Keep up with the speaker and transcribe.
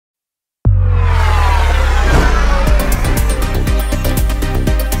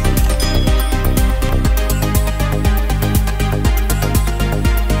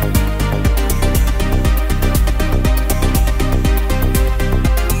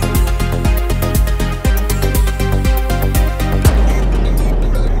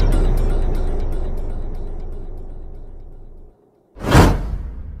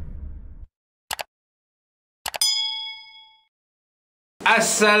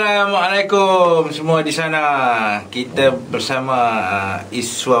Assalamualaikum semua di sana. Kita bersama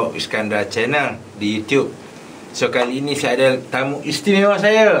ISWOW Iskandar Channel di YouTube. So kali ini saya ada tamu istimewa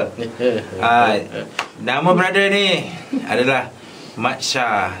saya. Nama brother ni adalah Mat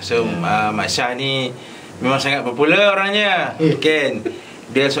Shah. So Mat Shah ni memang sangat popular orangnya. Kan?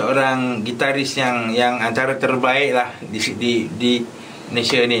 Dia seorang gitaris yang antara terbaik lah di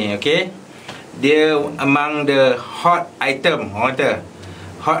Malaysia ni. Okay? Dia among the hot item, orang kata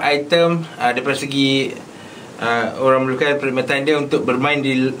hot item daripada segi orang memerlukan perkhidmatan dia untuk bermain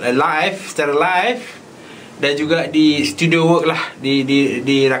di live, secara live, dan juga di studio work lah,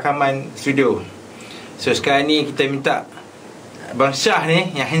 di rakaman studio. So sekarang ni kita minta Bang Shah ni,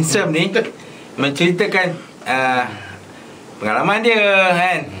 yang handsome ni, menceritakan pengalaman dia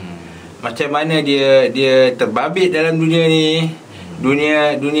kan, macam mana dia terbabit dalam dunia ni,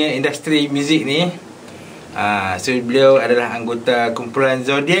 dunia industri muzik ni. So beliau adalah anggota kumpulan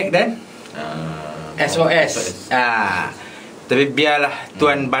ZODIAK dan SOS. Tapi biarlah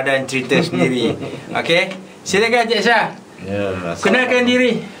tuan badan cerita sendiri. Okey, silakan Cik Shah. Kenalkan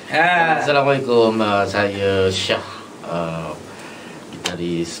diri. Assalamualaikum, saya Shah,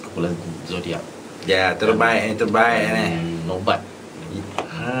 gitaris kumpulan ZODIAK. Ya, terbaik ni. Nobat.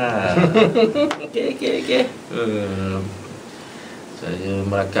 Okey. Saya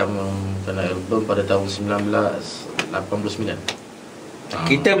merakam album pada tahun 1989.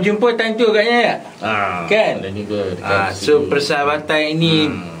 Kita berjumpa time tu katnya kan? Dan juga so persahabatan ini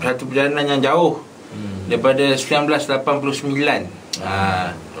satu perjalanan yang jauh, daripada 1989.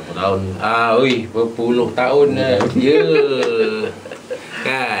 Berapa tahun? Berpuluh tahun ya.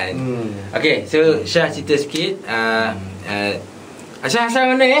 Kan? Okey, so Shah cerita sikit. Asal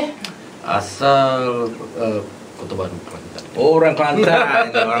mana Asal Kota Baru, Kelantan. Orang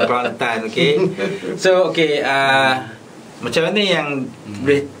Kelantan. Okey. So macam mana yang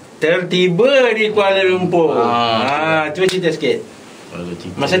boleh tertiba di Kuala Lumpur? Cuba cerita sikit.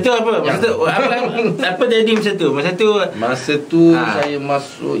 Masa tu apa? Apa jadi masa tu? Masa tu saya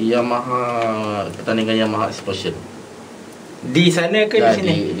masuk Yamaha, pertandingan Yamaha Explosion. Di sana ke di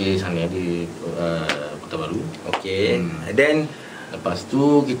sini? Di sana, di Kota Baru. Okey. Dan lepas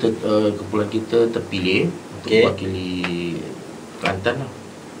tu kita kumpulan kita terpilih untuk mewakili Kelantan lah.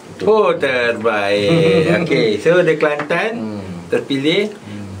 Terbaik. Okey, so dari Kelantan terpilih.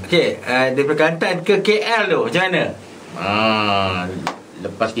 Okey, daripada Kelantan ke KL tu macam mana?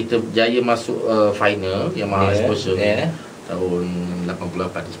 Lepas kita berjaya masuk final Yamaha Exposure tahun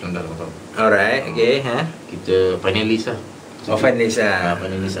 88 di 19 tahun. Alright, okey, kita finalis lah. Finalis lah.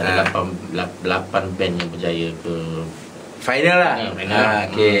 Finalis ada 8 band yang berjaya ke final lah.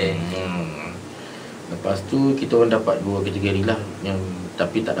 Okey. Lepas tu kita orang dapat 2 kategori lah, yang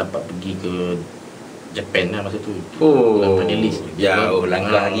tapi tak dapat pergi ke Japan lah masa tu. Finalis. Jauh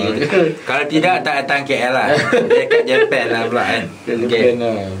langkah lagi. Kalau tidak tak datang KL lah. Dekat Japan lah pula kan. Japan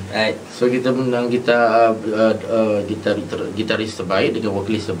lah. So kita menang gitaris terbaik dengan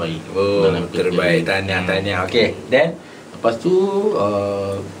vokalis terbaik. Terbaik. Tahniah. Okey. Dan lepas tu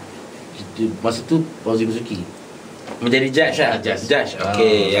masa tu Fauzi Muzuki menjadi judge lah. Judge.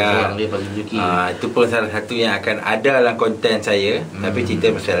 Okey, ya. Itu pun salah satu yang akan ada dalam konten saya. Tapi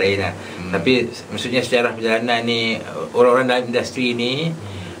cerita pasal lain lah. Tapi maksudnya sejarah perjalanan ni, orang-orang dalam industri ni,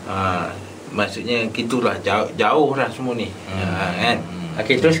 maksudnya gitulah, jauh lah semua ni. Kan?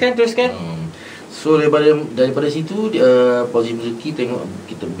 Okey, teruskan. So daripada situ Fauzi Muzuki tengok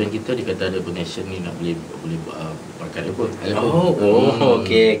band kita, dia kata ada connection ni, nak boleh pakai apa.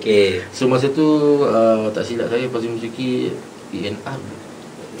 Okey. So masa tu tak silap saya Fauzi Muzuki ENR.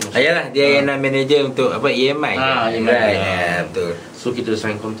 Ayalah, dia yang manager untuk EMI. Right. Betul. So kita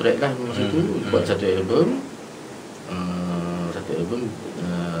sign kontrak lah masa tu, buat satu album.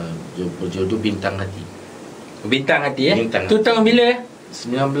 Berjodoh Bintang Hati. Bintang Hati tu tahun bila?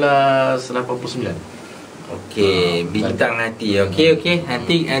 1989. Okey, Bintang Hati. Okey.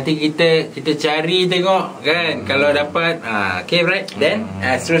 Nanti kita cari tengok kan, kalau dapat. Okey, right. Dan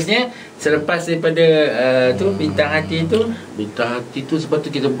seterusnya selepas daripada Bintang Hati tu sebab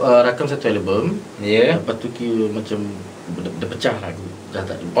tu kita rakam satu album. Lepas tu kita macam dah pecah lagu. Dah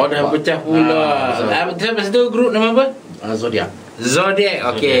pecah pula. Lepas tu grup nama apa?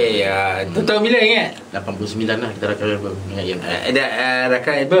 ZODIAK. Okey. Tu tahun bila ingat? 89 lah kita rakam album dengan yang ada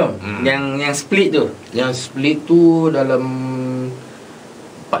rakam album yang split tu. Yang split tu dalam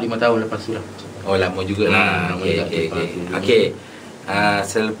 4-5 tahun lepas tu lah. Lama jugalah. Okey.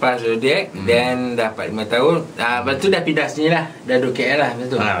 Selepas ZODIAK dan dah 4-5 tahun, lepas tu dah pindah sini lah. Dah duduk KL lah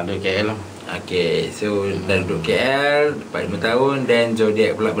betul? Duduk KL lah. Okey, so dah duduk KL 4-5 tahun, dan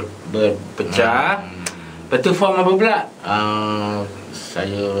ZODIAK pula berpecah. Lepas tu form apa pula?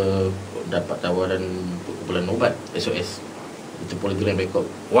 saya dapat tawaran kumpulan Nobat SOS. Itu program backup.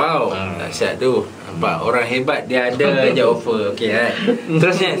 Wow, dahsyat tu. Nampak orang hebat dia ada je offer. Okey,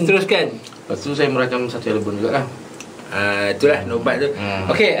 teruskan. Lepas tu saya merakam satu album juga lah. Itulah Nobat tu.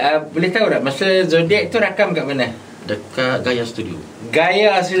 Okey, boleh tahu tak masa Zodiak tu rakam kat mana? Dekat Gaya Studio.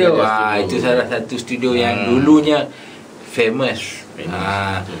 Gaya Studio. Itu salah satu studio yang dulunya famous.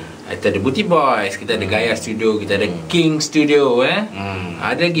 Kita ada Booty Boys, kita ada Gaya Studio, kita ada King Studio,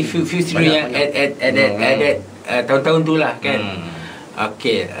 ada lagi few studio yang add tahun-tahun tu lah kan.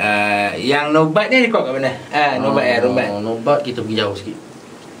 Okey, yang Nobat ni rekod kat mana? Nobat kita pergi jauh sikit.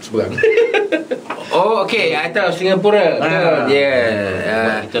 Seberang. Oh, okey, atau Singapura. Dia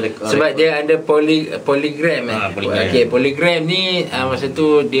sebab dia ada Polygram. Okey, Polygram ni masa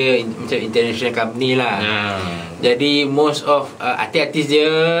tu dia macam international company lah. Jadi most of artis-artis dia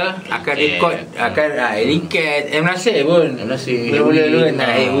akan record, akan Ricat, Nasir pun. Mula-mula tu kan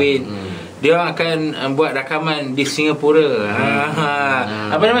Edwin. Dia akan buat rakaman di Singapura.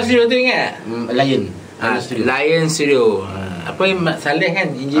 Apa nama studio tu ingat? Lion Studio. Apa yang Mak Saleh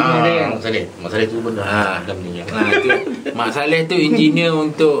kan, engineer dia kan. Mak Saleh tu pun dah ni. Mak Saleh tu engineer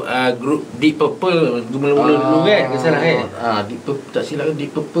untuk grup Deep Purple mula-mula dulu kan, ke salah kan? Deep Purple tak silap,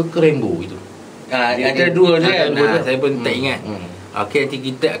 Deep Purple ke Rainbow itu. Ada dua je kan. Saya pun tak ingat. Okey, nanti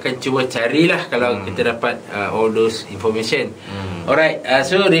kita akan cuba carilah kalau kita dapat all those information. Alright,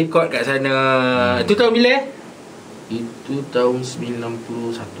 so record kat sana. Itu tahun bila? Itu tahun 91.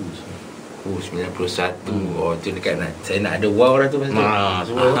 Oh, 91. Oh, tu dekat saya nak ada wow lah tu masa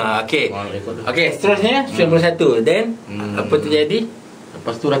tu. Okey. Okey, seterusnya 91. Then apa terjadi?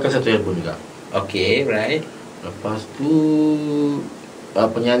 Lepas tu rakam satu album juga. Okey, right. Lepas tu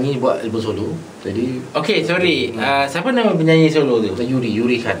penyanyi buat album solo. Jadi okey, sorry. Siapa nama penyanyi solo tu?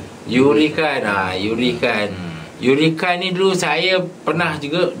 Yuri Khan. Yuri Khan ni dulu saya pernah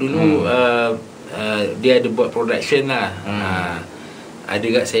juga dulu dia ada buat production lah. Ada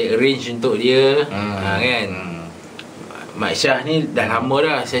kat saya arrange untuk dia. Kan. Mak Shah ni dah lama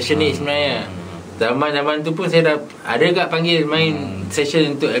dah Sessionist sebenarnya. Zaman-zaman tu pun saya dah ada kat panggil main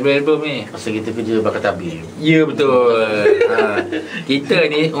session untuk album-album ni. Masa kita kerja bakal tabir. Ya, betul.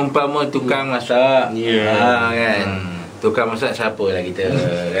 Kita ni umpama tukang masak. Kan. Tukang masak siapa lah kita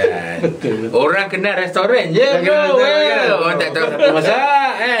kan. Orang kenal restoran je bro. Orang tak tahu siapa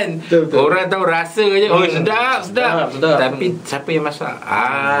masak kan. Orang tahu rasa je. Oh, sedap. Tapi siapa yang masak?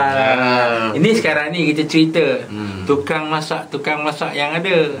 Ini sekarang ni kita cerita tukang masak yang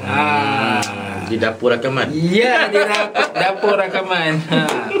ada. Di dapur rakaman. Ya, di dapur rakaman.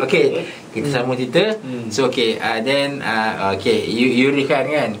 Okey, kita sambung cerita. So okey, then okey, Yuri Khan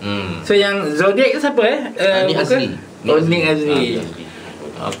kan. So yang Zodiak tu siapa Ni Azri. Ni Azri.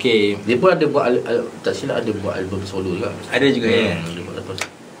 Okey. Dia pun ada buat tak silap ada buat album solo juga. Ada juga ya.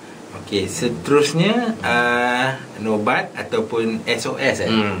 Okey, seterusnya Nobat ataupun SOS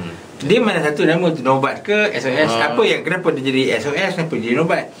Dia mana satu nama tu, Nobat ke SOS? Kenapa dia jadi SOS, kenapa dia jadi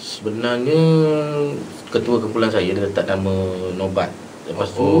Nobat? Sebenarnya ketua kumpulan saya dia letak nama Nobat. Lepas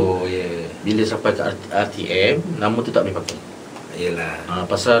tu bila sampai ke RTM, nama tu tak boleh pakai. Yalah.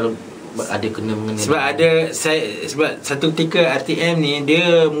 Pasal ada kena mengenai. Sebab satu ketika RTM ni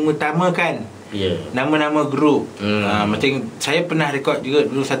dia mengutamakan nama-nama grup. Macam saya pernah rekod juga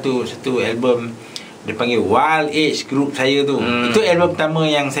dulu satu album dia panggil Wild Age group saya tu. Itu album pertama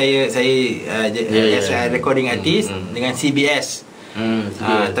yang saya recording artist dengan CBS.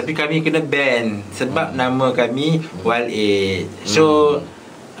 Tapi kami kena ban sebab nama kami Wild Age. So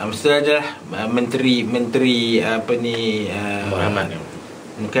mesti adalah menteri apa ni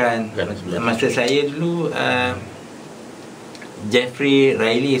bukan masa saya dulu Jeffrey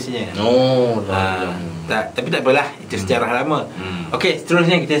Riley saja. Tapi tak apalah, itu sejarah lama. Okey,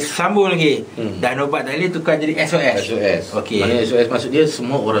 seterusnya kita sambung lagi. Dah Nobat tadi tukar jadi SOS. Okey. Maknanya SOS maksud dia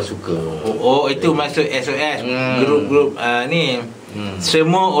semua orang suka. Itu maksud SOS. Grup-grup ni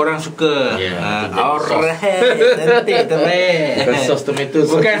semua orang suka. Alright. Cantik terbaik. Bukan sos tomato.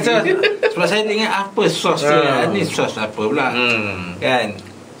 Bukan sos. Sebab saya ingat apa sos dia. Ni sos apa pula. Kan.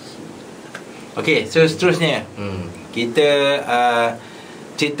 Okey, so seterusnya kita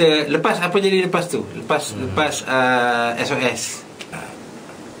cerita lepas apa jadi lepas tu. Lepas SOS.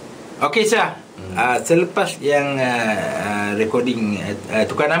 Okey Shah. Selepas yang recording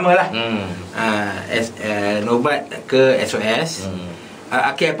tukar nama lah, Nobat ke SOS.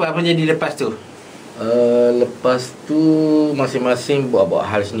 Okey, apa jadi lepas tu? Lepas tu masing-masing buat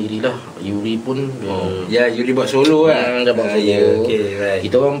hal sendirilah. Yuri pun Yuri buat solo lah. Dah buat solo. Right.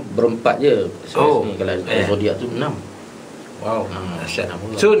 Kita orang berempat je SOS ni. Kalau Zodiak tu 6. Wow.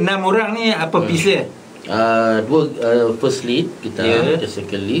 So 6 orang ni apa piece dia? Dua first lead kita,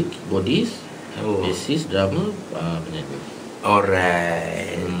 second lead keyboardist, bassist, drummer, penyanyi.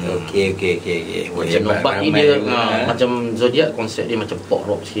 Alright. Okay. Macam NOBAT ni dia macam Zodiak, konsep dia macam pop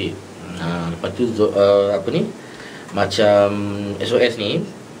rock sikit. Lepas tu macam SOS ni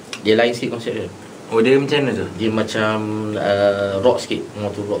dia lain sikit konsep dia. Oh, dia macam mana tu? Dia macam rock sikit,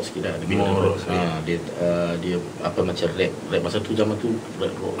 more to rock sikit lah. Dia macam rap masa tu, zaman tu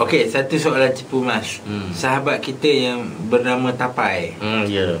rap rock. Okey, satu soalan cipu mas. Sahabat kita yang bernama Tapai.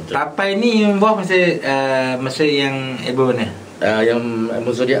 Tapai ni yang buat masa yang album mana? Yang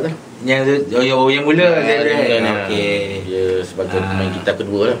album Zodiak tu. Yang mula. Okey. Dia sebagai pemain gitar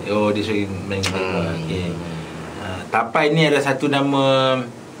kedua lah. Dia sebagai main gitar. Okey. Tapai ni ada satu nama.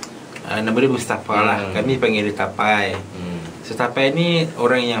 Nama dia Mustafa lah. Kami panggil dia Tapai. So Tapai ni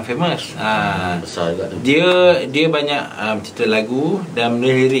orang yang famous. Besar juga tu. Dia banyak cerita lagu dan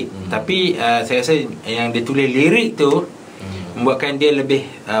menulis lirik. Tapi saya rasa yang dia tulis lirik tu membuatkan dia lebih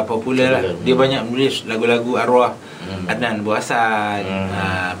popular lah. Dia banyak menulis lagu-lagu arwah Adnan Buasan,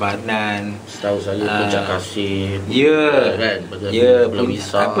 Abang Adnan. Setahu saya Puncak Kasih. Kan? Belum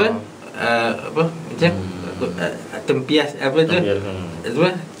bisa. Macam tempias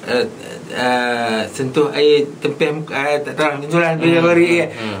sentuh air tempias tak tahu itulah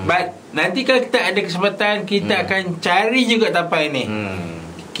but nanti kalau kita ada kesempatan kita akan cari juga Tapai ni.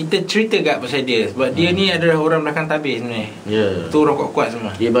 Kita cerita kat pasal dia sebab dia ni adalah orang belakang tabir sebenarnya. Tu orang kuat-kuat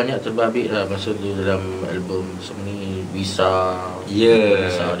semua. Dia banyak terbabit lah masa tu dalam album ni Bisa.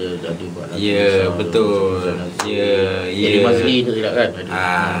 Bisa dia ada buat lagu. Betul. Jadi Mazlin tu tidak kan?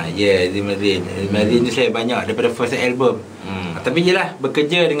 Jadi Mazlin tu saya banyak daripada first album. Tapi jelah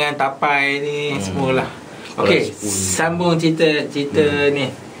bekerja dengan Tapai ni semualah. Okey, sambung cerita ni.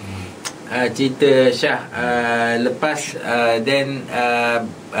 Cerita Shah lepas then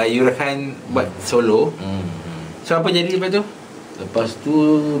Yurahan buat solo. So apa jadi lepas tu? Lepas tu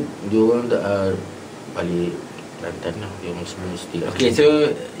dia orang dah balik Kelantan lah. Dia orang semua mesti. Okey, so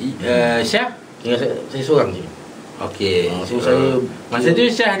Shah tinggal saya seorang je. Okey. So saya masa tu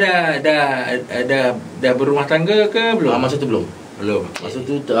Shah dah berumah tangga ke belum? Masa tu belum.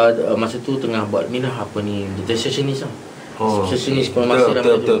 Okay. Masa tu tengah buat ni lah, apa ni, dia Sessionist lah. Sessionist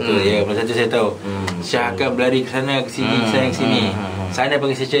betul. Ya, masa tu saya tahu. Shah akan berlari ke sana ke sini, sana ke sini. Sana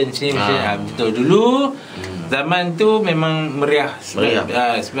pergi session, sini betul. Dulu zaman tu memang meriah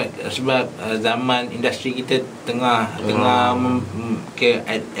sebab zaman industri kita tengah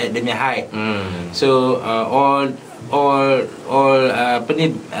at the high. So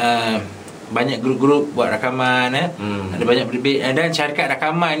banyak grup-grup buat rakaman, ada banyak berbeza, dan syarikat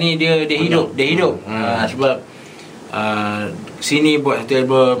rakaman ni dia hidup. Sebab sini buat satu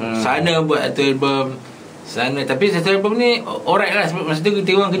album, sana buat satu album, tapi satu album ni alright lah sebab masa tu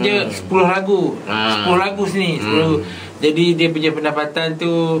kita orang kerja 10 lagu 10 lagu sini, 10. Jadi dia punya pendapatan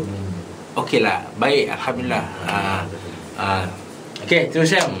tu okey lah, baik, alhamdulillah. Okey,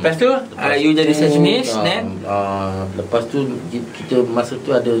 terus lepas tu you jadi sessionist then lepas tu kita masa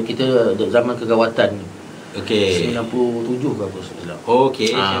tu kita ada zaman kegawatan. Okey, 97 ke apa salah.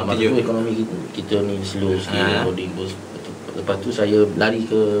 Okey, masa tu ekonomi kita ni slow sikit, loading bos. Lepas tu saya lari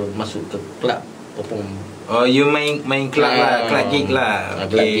masuk ke kelab perform. You main club lah, club gig lah.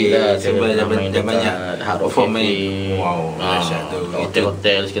 Okey, sebab dah banyak perform. Wow, dahsyat tu.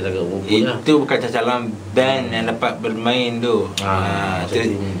 Hotel sekitar itu bukan cacalan band yang dapat bermain tu.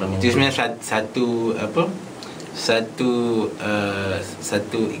 Itu sebenarnya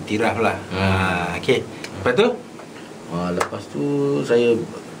satu iktiraf lah. Okey, lepas tu saya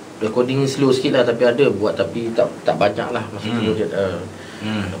recording slow sikit lah, tapi ada buat, tapi tak banyak lah masa tu dia.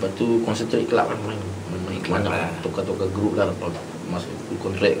 Lepas tu concentrate club kan, main banyak lah. Tukar-tukar group lah. Masuk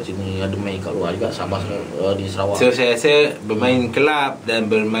kontrak kat sini, ada main kat luar juga sama di Sarawak. So saya rasa bermain kelab dan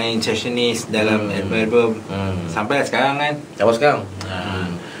bermain sessionist dalam album sampai sekarang kan. Sampai sekarang.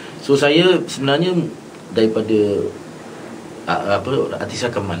 So saya sebenarnya daripada artis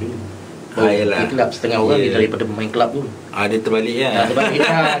rakaman dulu. Yalah. Di kelab setengah orang dia daripada main kelab tu. Dia terbalik ya.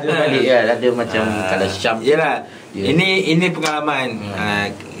 Terbalik ya. Ada macam kalau Syam. Yalah. Ini pengalaman.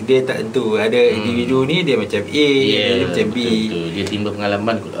 Dia tak tentu. Ada individu ni dia macam A, dia macam B. Betul. Dia timbul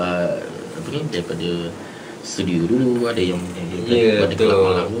pengalaman daripada studio dulu, ada yang daripada kelab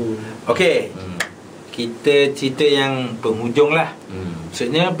malam dulu. Okey. Kita cerita yang penghujung lah.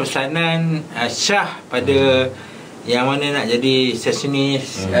 Maksudnya pesanan Shah pada yang mana nak jadi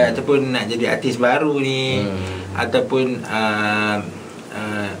sessionist ataupun nak jadi artis baru ni, ataupun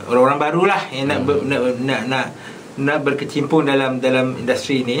orang-orang barulah yang nak berkecimpung dalam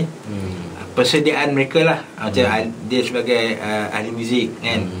industri ni, persediaan mereka lah. Macam dia sebagai ahli muzik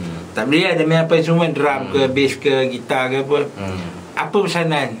kan, Tak boleh ada main apa instrumen, drum ke, bass ke, gitar ke apa. Apa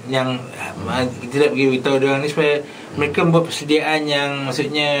pesanan yang kita nak beritahu dia orang ni supaya mereka buat persediaan yang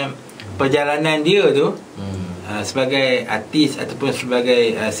maksudnya perjalanan dia tu sebagai artis ataupun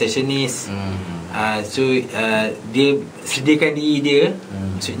sebagai sessionist. So dia sediakan diri dia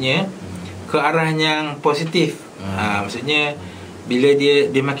maksudnya ke arah yang positif. Maksudnya bila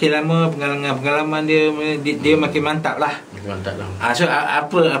dia makin lama pengalaman dia makin mantap lah. So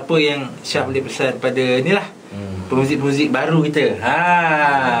apa yang Syah boleh pesan pada ni lah pemuzik-pemuzik baru kita.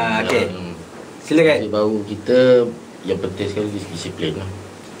 Okay, silakan. Pemuzik baru kita yang penting sekali disiplin lah.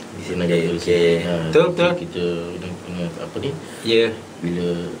 Disiplin aja. Betul. Kita kena apa ni? Ya.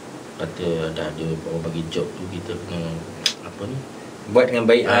 Bila kata ada orang bagi job tu, kita kena apa ni? Buat dengan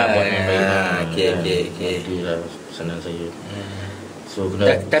baik. Buat dengan baik. Okay. Itulah pesanan saya. So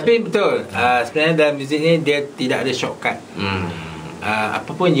tapi betul, sebenarnya dalam muzik ni dia tidak ada shortcut.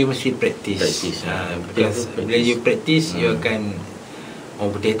 Apa pun you mesti practice. Bila you practice, you akan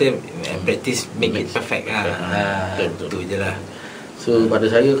orang putih tu practice make it perfect. Itu je lah. So pada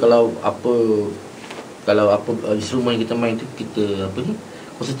saya kalau apa instrumen kita main tu, kita apa ni,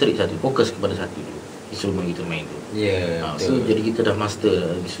 concentrate satu, fokus kepada satu tu instrumen kita main tu. So jadi kita dah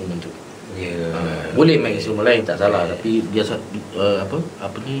master instrumen tu. Boleh main instrumen lain tak salah, tapi dia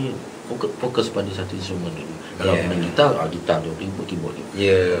apa ni, fokus pada satu instrumen dulu. Kalau main gitar dia, keyboard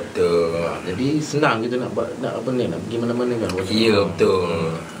dia. Betul. Jadi senang kita nak apa ni, nak pergi mana-mana kan.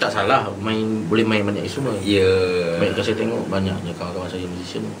 Betul. Tak salah boleh main banyak instrumen. Banyak saya tengok banyaknya kawan-kawan saya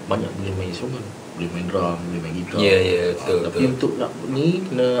musician banyak boleh main instrumen. Boleh main drum, boleh main gitar. Betul. Tapi untuk nak ni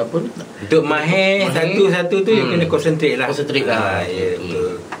kena apa ni? Untuk mahir satu-satu tu you kena concentrate lah.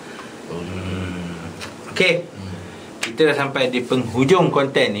 Betul. Okay, kita dah sampai di penghujung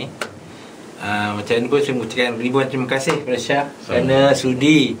konten ni. Macam mana pun saya mengucapkan ribuan terima kasih kepada Shah kerana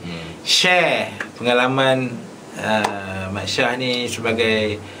sudi share pengalaman Mak Shah ni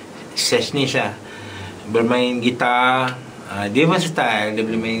sebagai sessionist lah, bermain gitar. Dia versatile, dia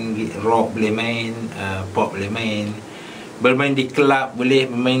boleh main rock, boleh main pop, boleh main, bermain di club boleh,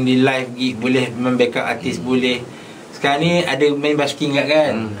 bermain di live gig boleh, bermain backup artis boleh. Sekarang ni ada main basking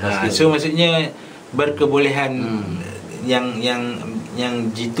kan. So maksudnya berkebolehan yang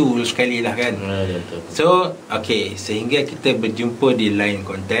jitu sekali lah kan. So okay, sehingga kita berjumpa di lain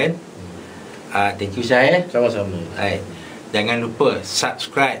konten. Thank you Syah. Sama-sama. Jangan lupa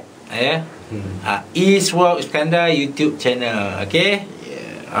subscribe ISWOW Iskandar YouTube channel. Okay.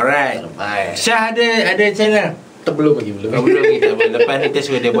 Alright. Syah ada channel? Belum lagi. Lepas ni kita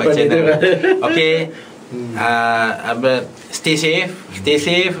suruh dia buat channel. Okay. Stay safe.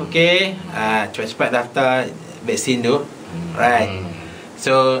 Okay. Cepat-cepat daftar vaksin tu. Right.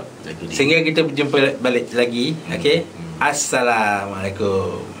 So sehingga kita berjumpa balik lagi. Okay.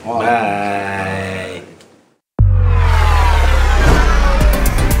 Assalamualaikum. Bye.